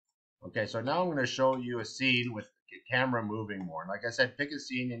Okay, so now I'm going to show you a scene with the camera moving more. Like I said, pick a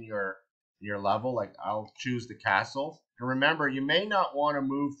scene in your level. Like I'll choose the castle. And remember, you may not want to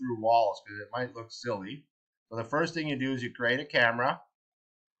move through walls because it might look silly. So the first thing you do is you create a camera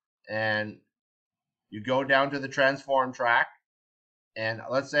and you go down to the transform track. And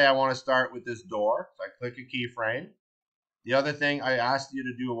let's say I want to start with this door. So I click a keyframe. The other thing I asked you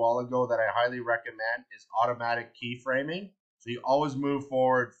to do a while ago that I highly recommend is automatic keyframing. So you always move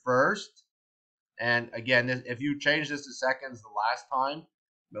forward first. And again, if you change this to seconds the last time,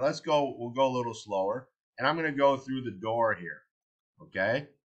 but we'll go a little slower. And I'm going to go through the door here. Okay.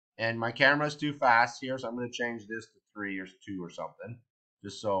 And my camera's too fast here, so I'm going to change this to 3 or 2 or something.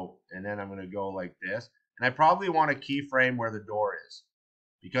 Just so, and then I'm going to go like this. And I probably want to keyframe where the door is,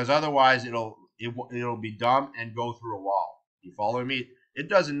 because otherwise it'll be dumb and go through a wall. You follow me? It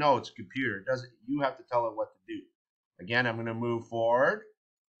doesn't know, it's a computer. It doesn't. You have to tell it what to do. Again, I'm going to move forward,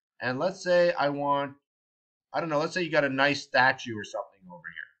 and let's say I don't know. Let's say you got a nice statue or something over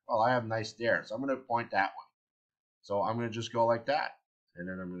here. Well, I have nice stairs, so I'm going to point that way. So I'm going to just go like that, and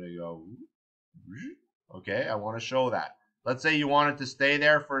then I'm going to go. Okay, I want to show that. Let's say you want it to stay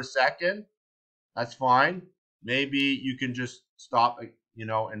there for a second. That's fine. Maybe you can just stop,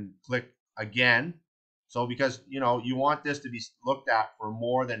 and click again. So because, you want this to be looked at for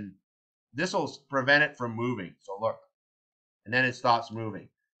more than, this will prevent it from moving. So look, and then it stops moving.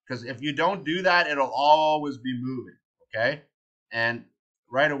 Because if you don't do that, it'll always be moving, okay? And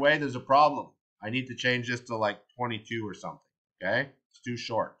right away, there's a problem. I need to change this to like 22 or something, okay? It's too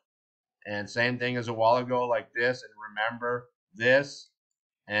short. And same thing as a while ago, like this, and remember this.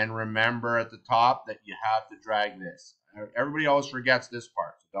 And remember at the top that you have to drag this. Everybody always forgets this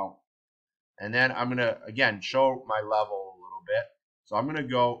part, so don't. And then I'm gonna again show my level a little bit. So I'm gonna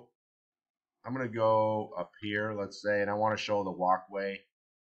go up here, let's say, and I want to show the walkway.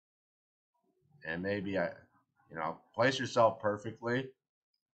 And maybe place yourself perfectly,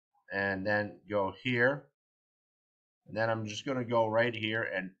 and then go here. And then I'm just gonna go right here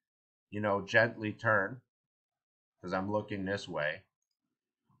and gently turn because I'm looking this way.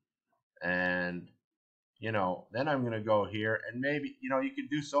 And then I'm going to go here, and maybe, you can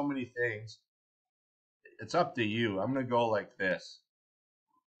do so many things. It's up to you. I'm going to go like this.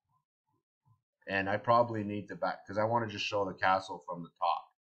 And I probably need to back, because I want to just show the castle from the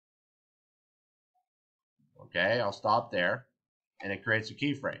top. Okay, I'll stop there, and it creates a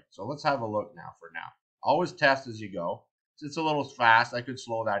keyframe. So let's have a look now for now. Always test as you go. It's a little fast. I could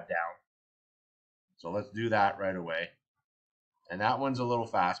slow that down. So let's do that right away. And that one's a little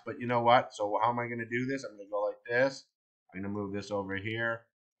fast, but you know what? So how am I going to do this? I'm going to go like this. I'm going to move this over here.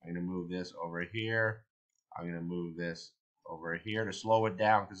 I'm going to move this over here. I'm going to move this over here to slow it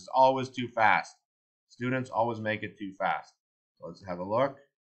down because it's always too fast. Students always make it too fast. So let's have a look.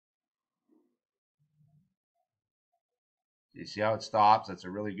 You see how it stops? That's a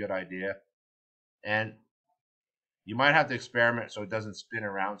really good idea. And you might have to experiment so it doesn't spin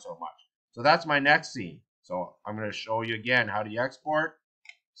around so much. So that's my next scene. So I'm going to show you again how do you export.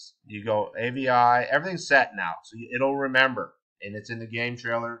 You go AVI, everything's set now, so it'll remember, and it's in the game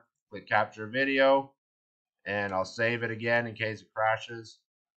trailer. Click capture video, and I'll save it again in case it crashes.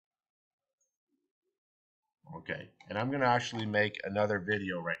 Okay, and I'm going to actually make another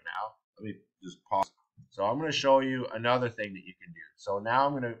video right now. Let me just pause. So I'm going to show you another thing that you can do. So now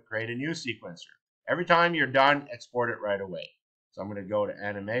I'm going to create a new sequencer. Every time you're done, export it right away. So I'm going to go to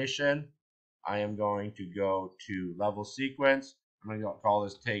animation. I am going to go to level sequence. I'm going to call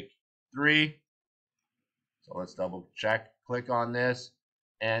this take 3. So let's double check. Click on this.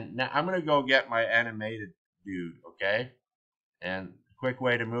 And now I'm going to go get my animated dude, okay? And a quick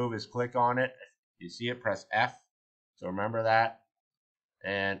way to move is click on it. You see it, press F. So remember that.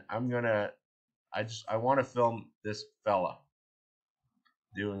 And I'm going to, I want to film this fella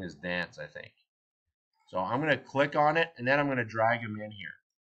doing his dance, I think. So I'm going to click on it, and then I'm going to drag him in here.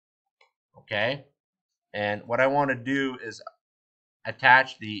 Okay? And what I want to do is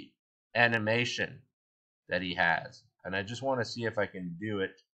attach the animation that he has. And I just want to see if I can do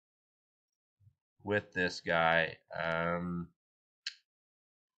it with this guy. I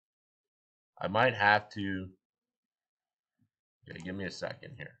might have to. Okay, give me a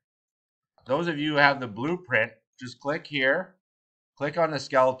second here. Those of you who have the blueprint, just click here. Click on the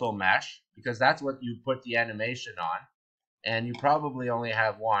skeletal mesh, because that's what you put the animation on. And you probably only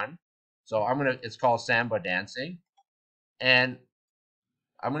have one. So it's called Samba Dancing. And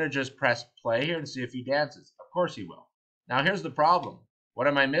I'm going to just press play here and see if he dances. Of course he will. Now here's the problem. What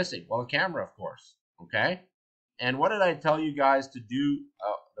am I missing? Well, a camera, of course. Okay? And what did I tell you guys to do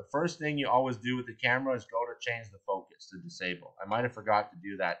the first thing you always do with the camera is go to change the focus to disable. I might have forgot to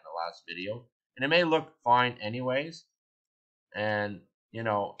do that in the last video, and it may look fine anyways. And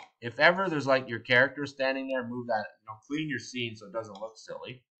if ever there's like your character standing there, move that, clean your scene so it doesn't look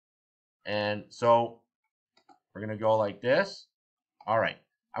silly. And so we're gonna go like this. All right,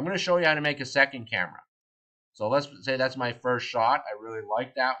 I'm gonna show you how to make a second camera. So let's say that's my first shot. I really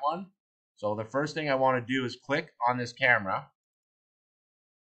like that one. So the first thing I want to do is click on this camera,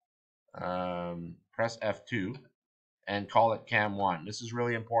 press F2, and call it Cam 1. This is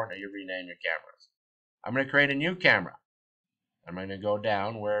really important that you rename your cameras. I'm going to create a new camera. I'm going to go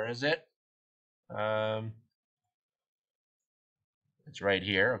down. Where is it? It's right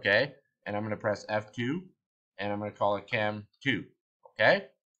here, okay? And I'm going to press F2, and I'm going to call it Cam 2, okay?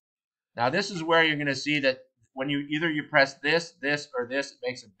 Now this is where you're going to see that when you press this, or this, it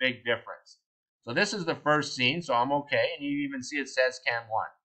makes a big difference. So this is the first scene, so I'm okay, and you even see it says Cam 1.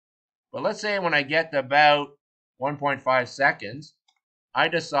 But let's say when I get to about 1.5 seconds, I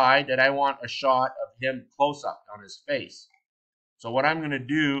decide that I want a shot of him close up on his face. So what I'm going to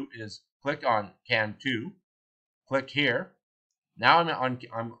do is click on Cam 2, click here. Now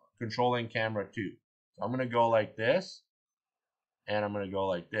I'm controlling camera 2. So I'm going to go like this, and I'm going to go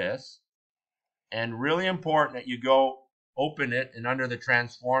like this. And really important that you go open it, and under the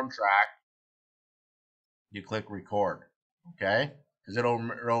transform track, you click record, okay? Because it'll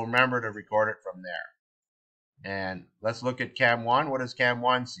remember to record it from there. And let's look at Cam 1. What does Cam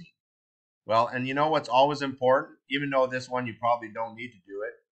 1 see? Well, and you know what's always important, even though this one you probably don't need to do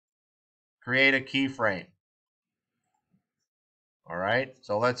it, create a keyframe. All right,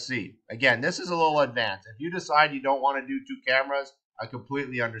 so let's see. Again, this is a little advanced. If you decide you don't want to do 2 cameras, I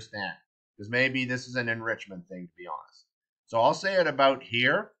completely understand. Because maybe this is an enrichment thing, to be honest. So I'll say it about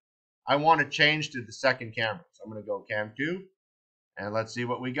here. I want to change to the second camera. So I'm going to go Cam 2, and let's see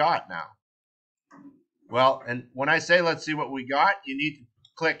what we got now. Well, and when I say let's see what we got, you need to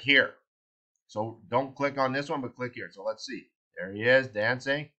click here. So don't click on this one, but click here. So let's see. There he is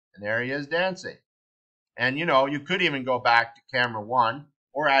dancing, and there he is dancing. And you could even go back to camera 1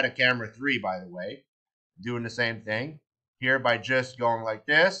 or add a camera 3, by the way, doing the same thing here by just going like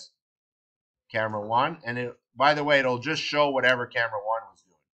this, camera 1, and by the way, it'll just show whatever camera 1 was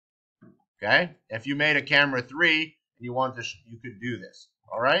doing. Okay? If you made a camera 3 and you want to, you could do this.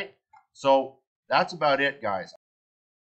 All right? So that's about it, guys.